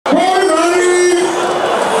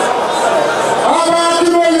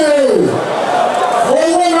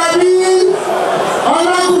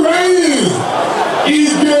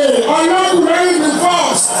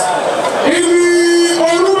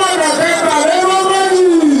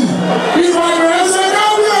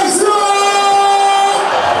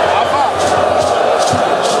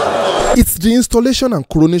the installation and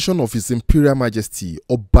coronation of His Imperial Majesty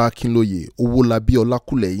Oba Owolabi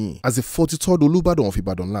Olakulehin as the 43rd Olubadan of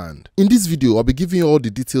Ibadanland. In this video, I'll be giving you all the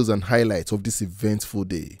details and highlights of this eventful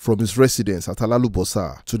day, from his residence at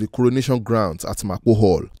Alalubosa to the coronation grounds at Makpo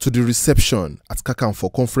Hall to the reception at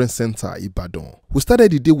Kakanfo Conference Center, Ibadan. We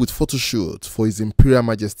started the day with photo shoots for His Imperial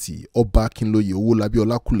Majesty Oba Owolabi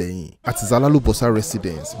Olakulehin at his Alalubosa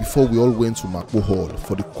residence before we all went to Makpo Hall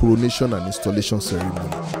for the coronation and installation ceremony.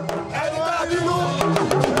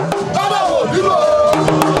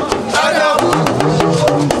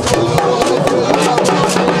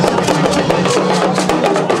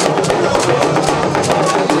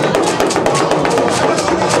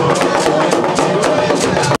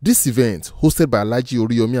 This event, hosted by Alhaji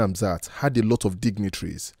Oriyomi Hamzat, had a lot of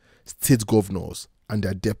dignitaries, state governors, and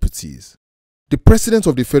their deputies. The President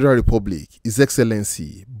of the Federal Republic, His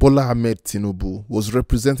Excellency Bola Ahmed Tinubu, was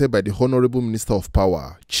represented by the Honorable Minister of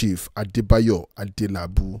Power, Chief Adebayo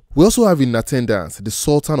Adelabu. We also have in attendance the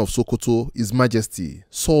Sultan of Sokoto, His Majesty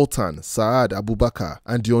Sultan Saad Abubakar,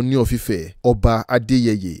 and the Oni of Ife, Oba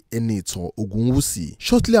Adeyeye Enitan Ogunwusi.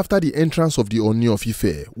 Shortly after the entrance of the Oni of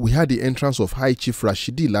Ife, we had the entrance of High Chief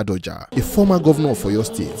Rashidi Ladoja, a former governor of Oyo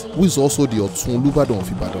State, who is also the Otun Olubadan of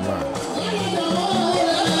Ibadanland.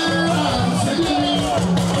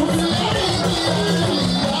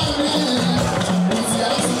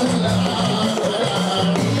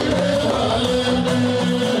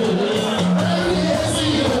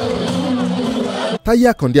 Taye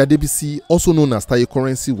Akande Adebisi, also known as Taye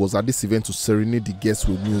Currency, was at this event to serenade the guests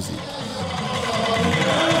with music.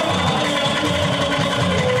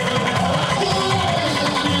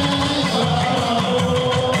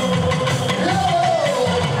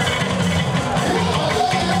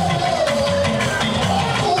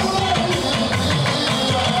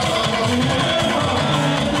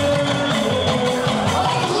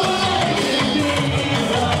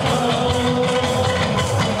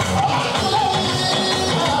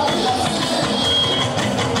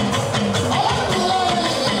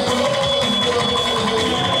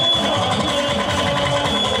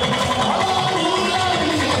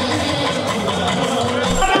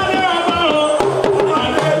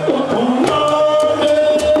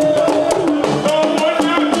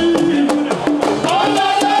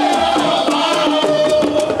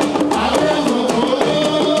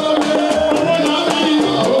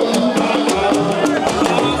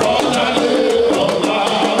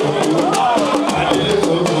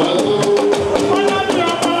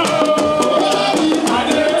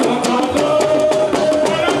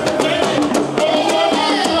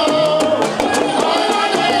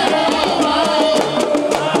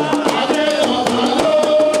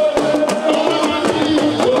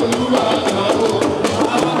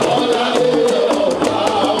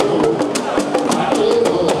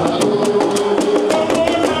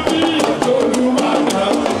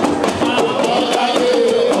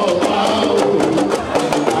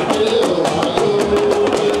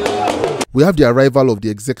 We have the arrival of the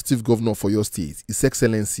Executive Governor for Oyo State, His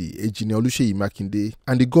Excellency Ejine Oluseyi Makinde,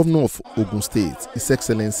 and the Governor of Ogun State, His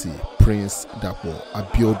Excellency Prince Dapo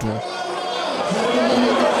Abiodun.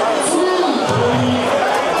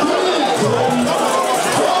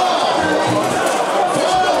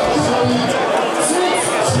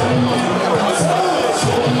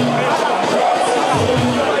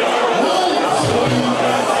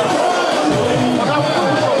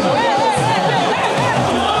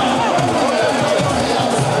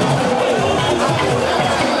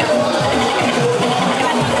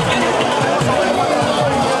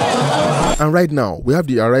 And right now, we have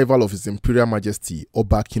the arrival of His Imperial Majesty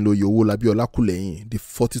Oba Owolabi Olakulehin, the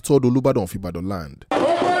 43rd Olubadan of Ibadanland.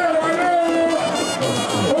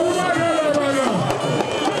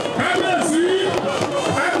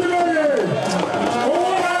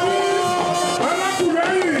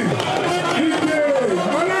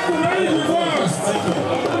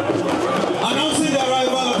 Announcing the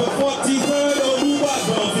arrival of the 43rd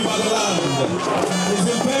Olubadan of Ibadanland, His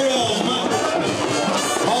Imperial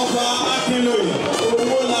Oba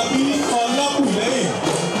Owolabi Olakulehin,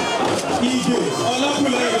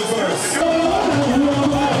 Olakulehin the first.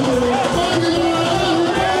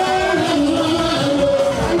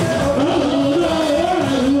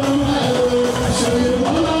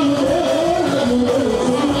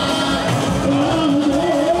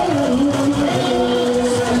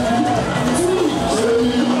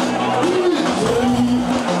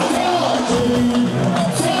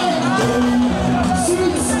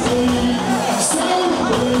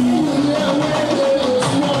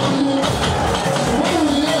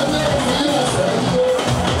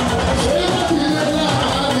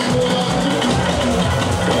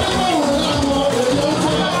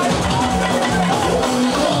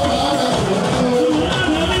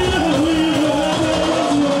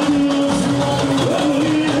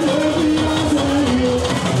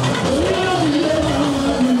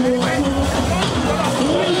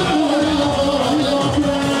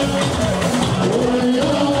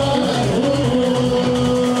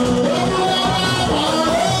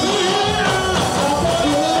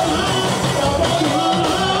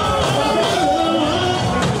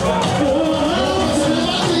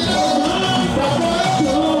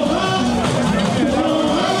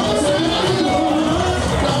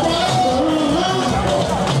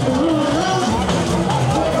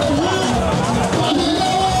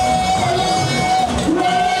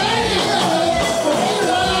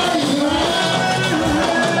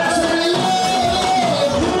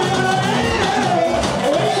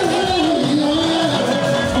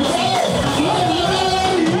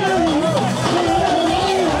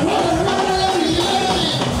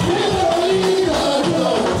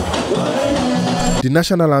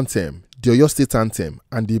 national anthem, the Oyo State anthem,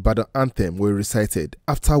 and the Ibadan anthem were recited,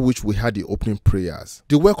 after which we had the opening prayers.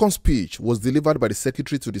 The welcome speech was delivered by the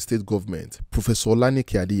Secretary to the State Government, Professor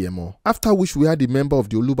Olanike Adeyemo, after which we had the member of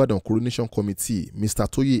the Olubadan Coronation Committee, Mr.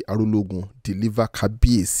 Toye Arologun, deliver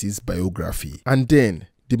Kabiyesi's biography. And then,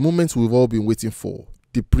 the moment we've all been waiting for,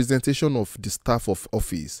 the presentation of the staff of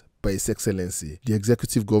office by His Excellency, the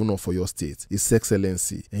Executive Governor for your state, His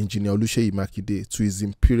Excellency, Engineer Oluseyi Makinde, to His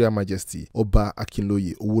Imperial Majesty, Oba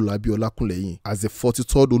Owolabi Olakulehin, as the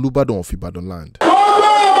 43rd Olubadan of Ibadanland.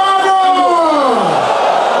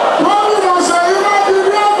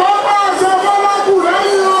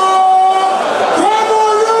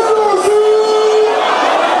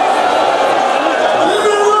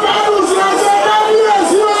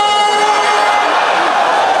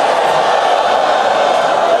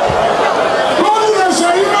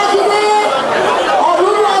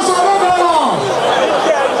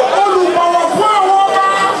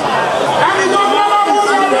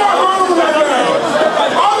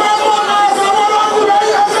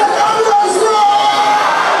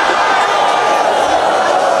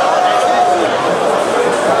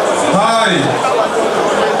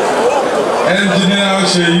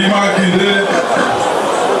 Seyi Makinde,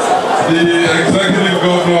 the Executive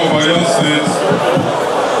Governor of Oyo State,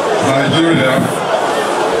 Nigeria,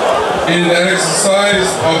 in the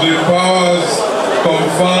exercise of the powers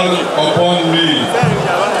conferred upon me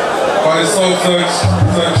by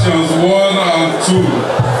subsections 1 and 2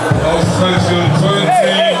 of Section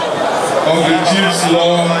 20 of the Chief's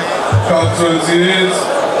Law, Cap 28,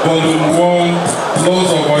 Volume 1,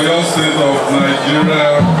 Laws of Oyo State of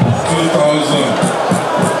Nigeria, 2000.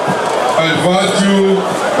 By virtue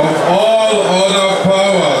of all other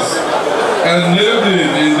powers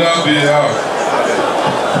enabling in that behalf,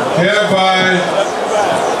 hereby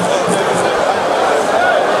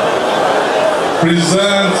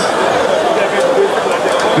present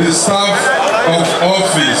the staff of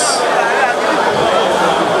office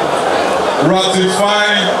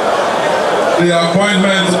ratifying the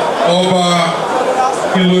appointment of Oba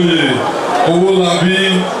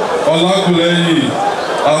Owolabi Olakulehin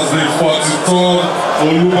as the 43rd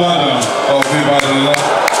Olubadan of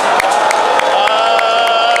Ibadanland.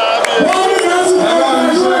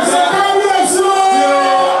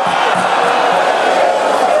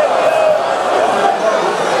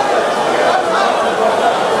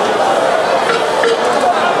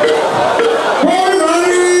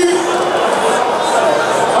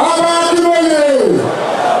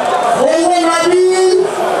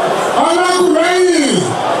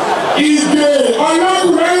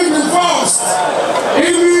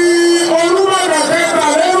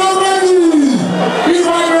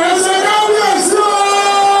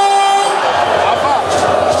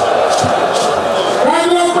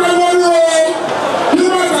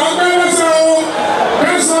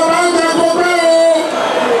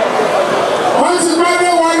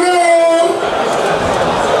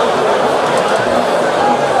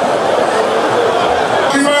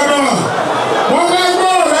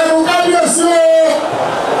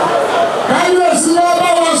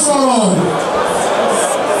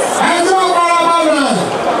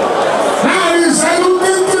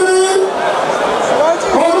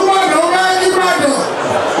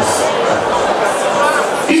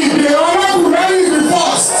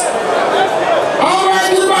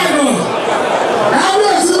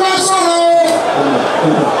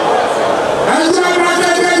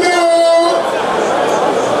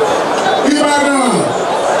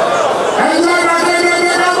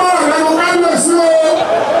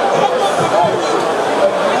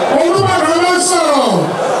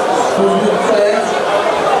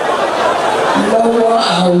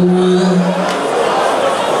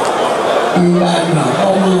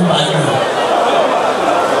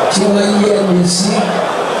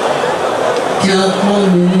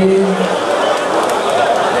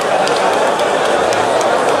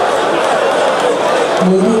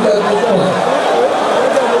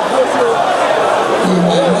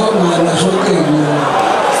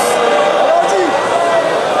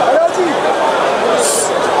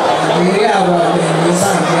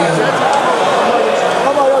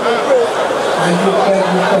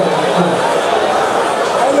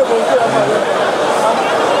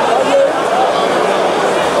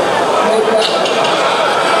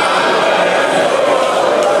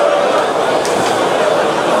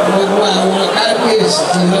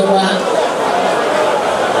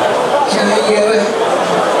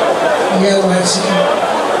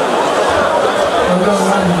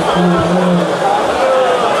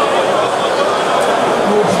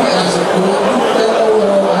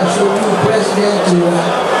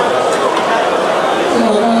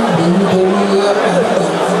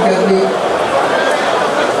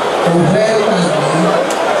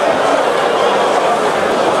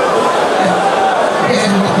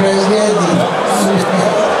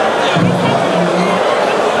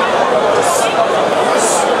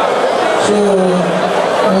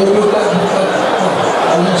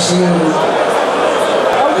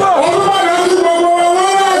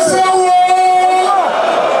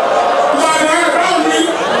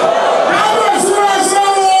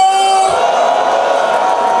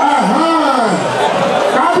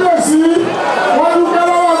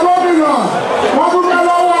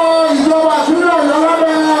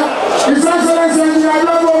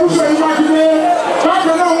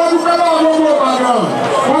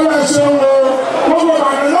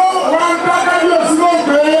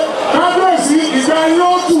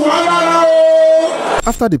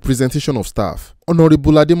 After the presentation of staff,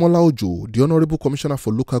 Honorable Ademola Ojo, the Honorable Commissioner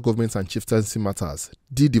for Local Government and Chieftaincy Matters,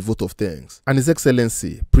 did the vote of thanks, and His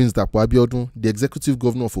Excellency Prince Dapo Abiodun, the Executive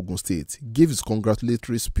Governor of Ogun State, gave his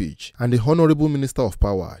congratulatory speech, and the Honorable Minister of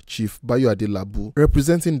Power, Chief Bayo Adelabu,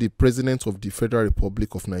 representing the President of the Federal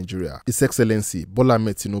Republic of Nigeria, His Excellency Bola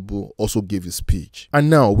Ahmed Tinubu, also gave his speech. And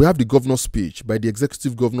now we have the governor's speech by the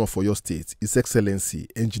Executive Governor of Oyo State, His Excellency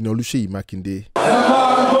Engineer Oluseyi Makinde.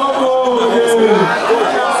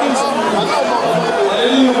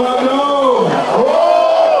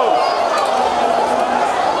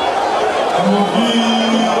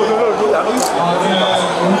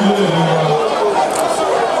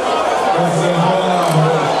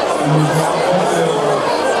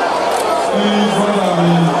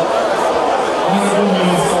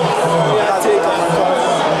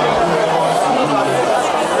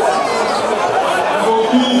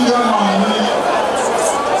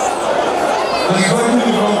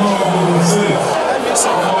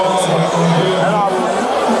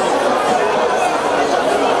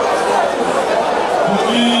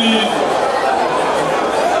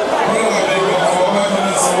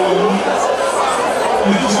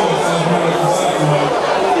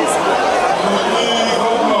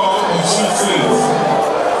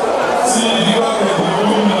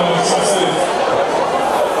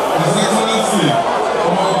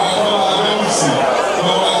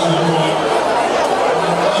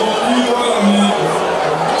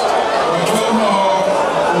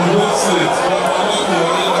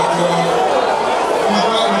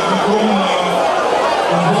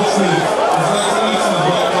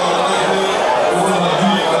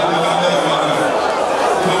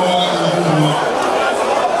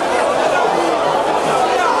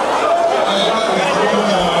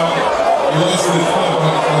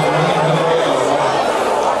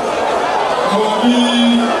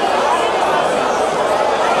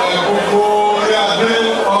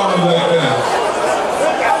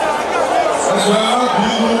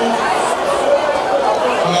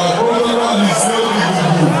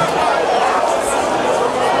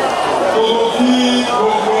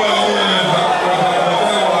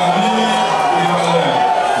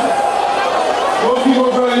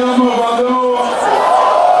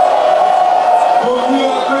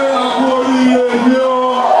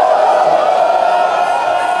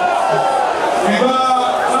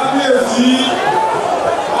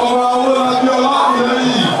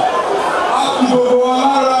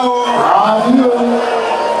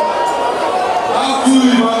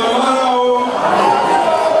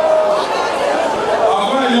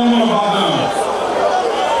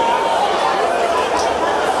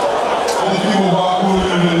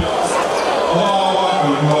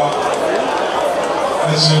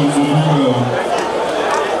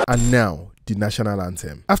 And now, the national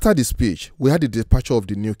anthem. After the speech, we had the departure of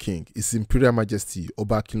the new king, His Imperial Majesty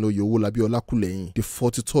Oba Owolabi Olakulehin, the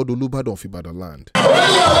 43rd Olubadan of Ibadanland.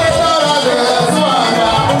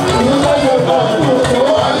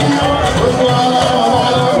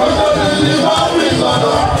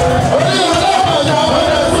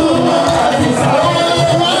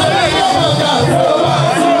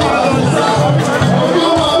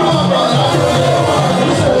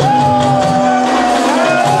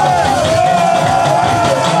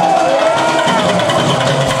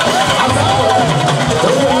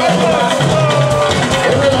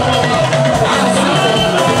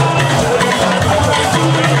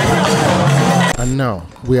 Now,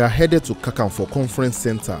 we are headed to Kakanfo Conference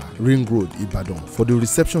Center, Ring Road, Ibadan, for the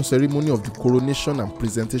reception ceremony of the coronation and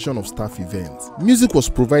presentation of staff events. Music was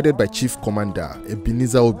provided by Chief Commander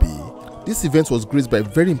Ebenezer Obi. This event was graced by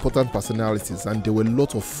very important personalities, and there were a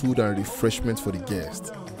lot of food and refreshment for the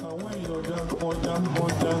guests.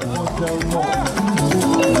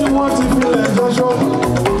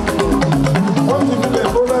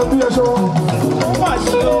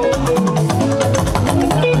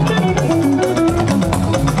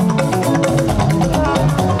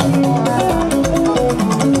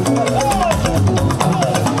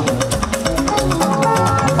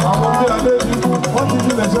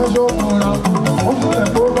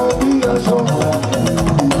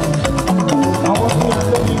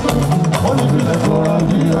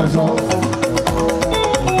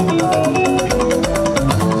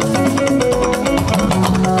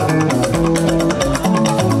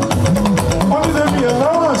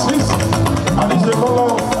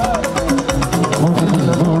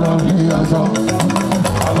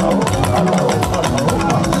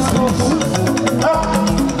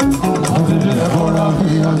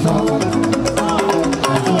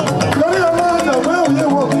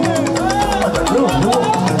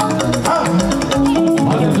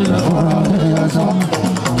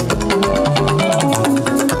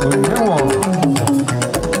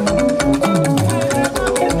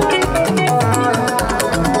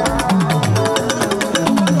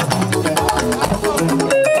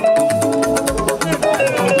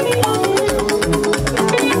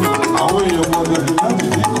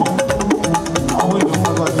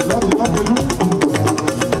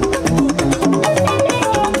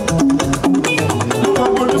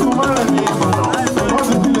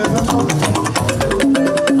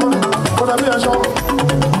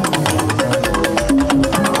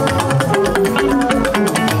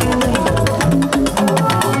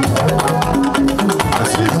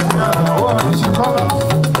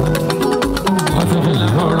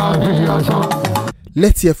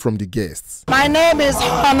 Let's hear from the guests. My name is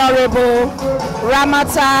Honorable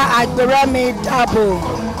Ramata Agberemi Dabo.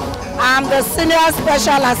 I'm the Senior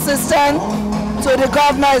Special Assistant to the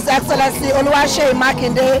Governor, His Excellency Oluwaseyi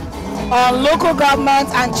Makinde, on local government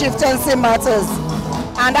and chieftaincy matters.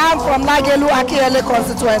 And I'm from Lagelu Akiele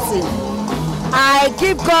constituency. I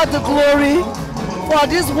give God the glory for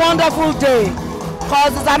this wonderful day,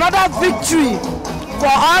 because it's another victory for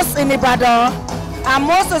us in Ibadan. And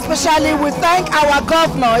most especially, we thank our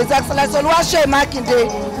Governor, His Excellency Oluwaseyi Makinde,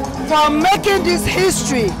 for making this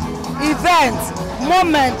history, event,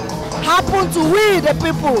 moment happen to we, the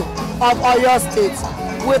people of Oyo State.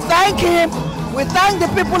 We thank him. We thank the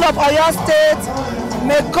people of Oyo State.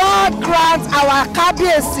 May God grant our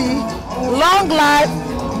Kabiyesi long life,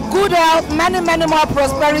 good health, many more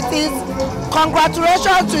prosperities.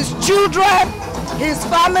 Congratulations to his children, his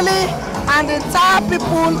family, and the entire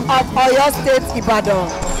people of Oyo State, Ibadan.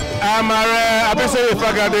 I'm Abisere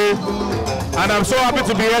Fagade, and I'm so happy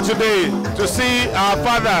to be here today to see our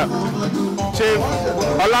father, Chief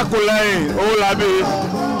Olakulehin Owolabi,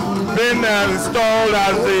 being installed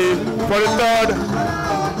as the 43rd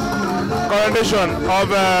coronation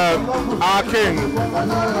of our king.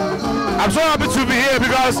 I'm so happy to be here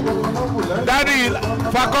because Daddy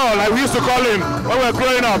Fakol, like we used to call him when we were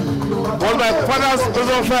growing up, was my father's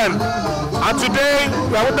bosom friend. And today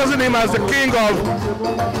we are witnessing him as the king of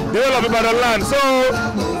the whole of Ibadanland. So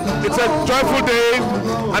it's a joyful day,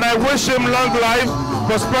 and I wish him long life,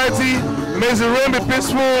 prosperity. May his reign be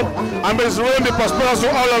peaceful, and may his reign be prosperous to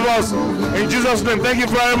all of us. In Jesus' name, thank you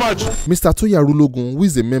very much. Mr. Toye Arulogun, who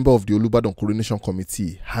is a member of the Olubadan Coronation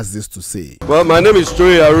Committee, has this to say. Well, my name is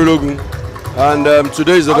Toye Arulogun, and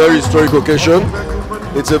today is a very historic occasion.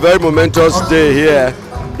 It's a very momentous day here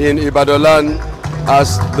in Ibadanland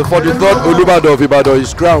as the 43rd Olubadan of Ibadan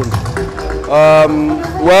is crowned.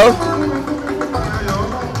 Well,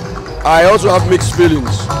 I also have mixed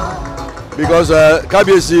feelings because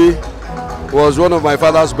Kabiyesi was one of my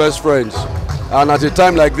father's best friends, and at a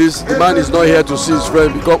time like this, the man is not here to see his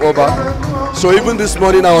friend become Oba. So even this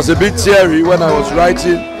morning I was a bit teary when I was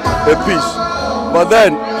writing a piece, but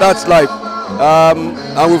then that's life,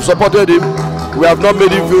 and we've supported him. We have not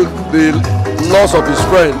made him feel the loss of his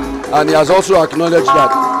friend, and he has also acknowledged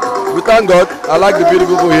that. We thank God. I like the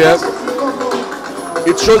beautiful people here.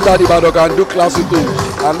 It shows that Ibadan can do classy things,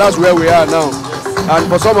 and that's where we are now. And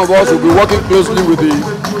for some of us, we'll be working closely with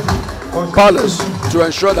the palace to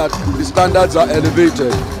ensure that the standards are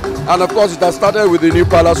elevated. And of course, it has started with the new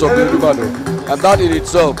palace of the Olubadan, and that in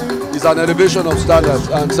itself is an elevation of standards,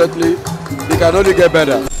 and certainly it can only get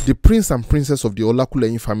better. The prince and princess of the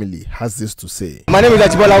Olakulehin family has this to say. My name is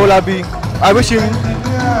Oba Owolabi. I wish him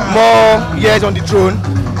more years on the throne,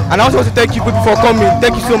 and I also want to thank you people for coming.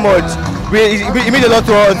 Thank you so much. It means a lot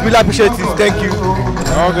to us. We really appreciate it. Thank you.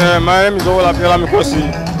 Okay, my name is Oba Owolabi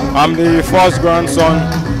Olakulehin. I'm the first grandson,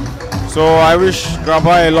 so I wish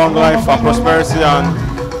Grandpa a long life and prosperity and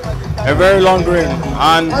a very long reign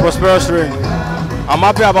and prosperous reign. I'm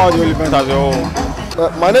happy about the event as a whole.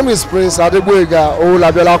 My name is Prince Adegboyega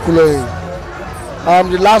Owolabi Olakulehin. I'm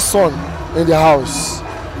the last son in the house.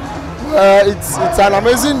 It's an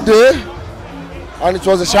amazing day, and it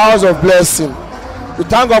was a shower of blessing. We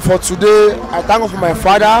thank God for today. I thank God for my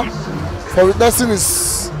father for witnessing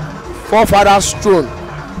his forefather's throne,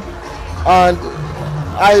 and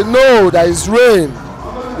I know that his reign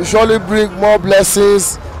will surely bring more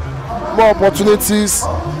blessings, more opportunities,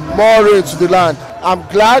 more rain to the land. I'm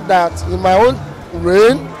glad that in my own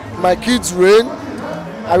reign, my kids' reign,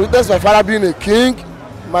 I witnessed my father being a king,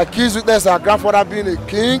 my kids witnessed our grandfather being a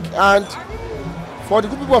king, and for the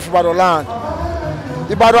good people of Ibadanland,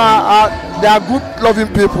 Ibadan they are good, loving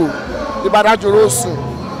people. Ibadan Jorosu,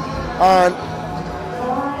 and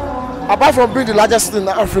apart from being the largest city in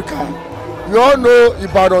Africa, we all know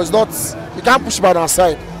Ibadan is not. You can't push Ibadan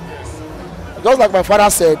aside. Just like my father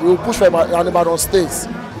said, we will push for an Ibadan state,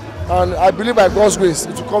 and I believe by God's grace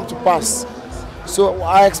it will come to pass. So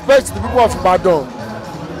I expect the people of Ibadan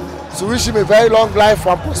to wish him a very long life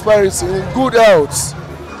and prosperity in good health.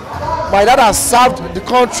 My dad has served the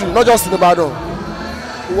country, not just in Ibadan.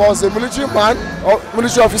 He was a military man, or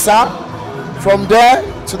military officer. From there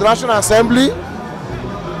to the National Assembly,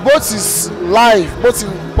 both his life, both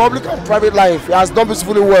in public and private life, he has done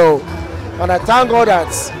beautifully well. And I thank God that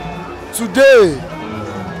today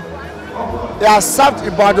he has served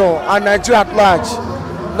Ibadan and Nigeria at large.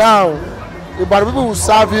 Now, Ibadan people will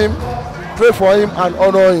serve him, pray for him, and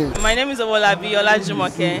honor him. My name is Oba Owolabi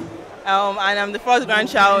Olakulehin, and I'm the first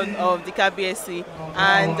grandchild of the Kabiyesi.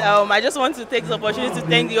 And I just want to take this opportunity to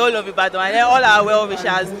thank the whole of Ibadan and all our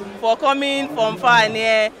well-wishers for coming from far and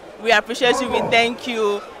near, We appreciate you. We thank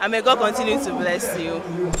you. And may God continue to bless you.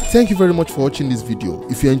 Thank you very much for watching this video.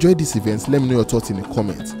 If you enjoyed this event, let me know your thoughts in the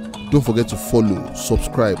comments. Don't forget to follow,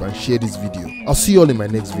 subscribe, and share this video. I'll see you all in my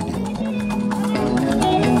next video.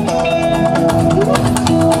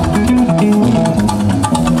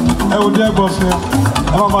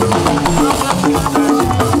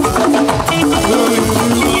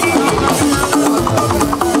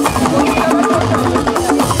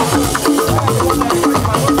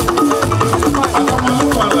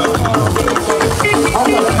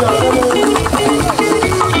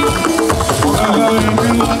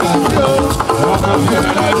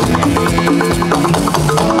 Thank you.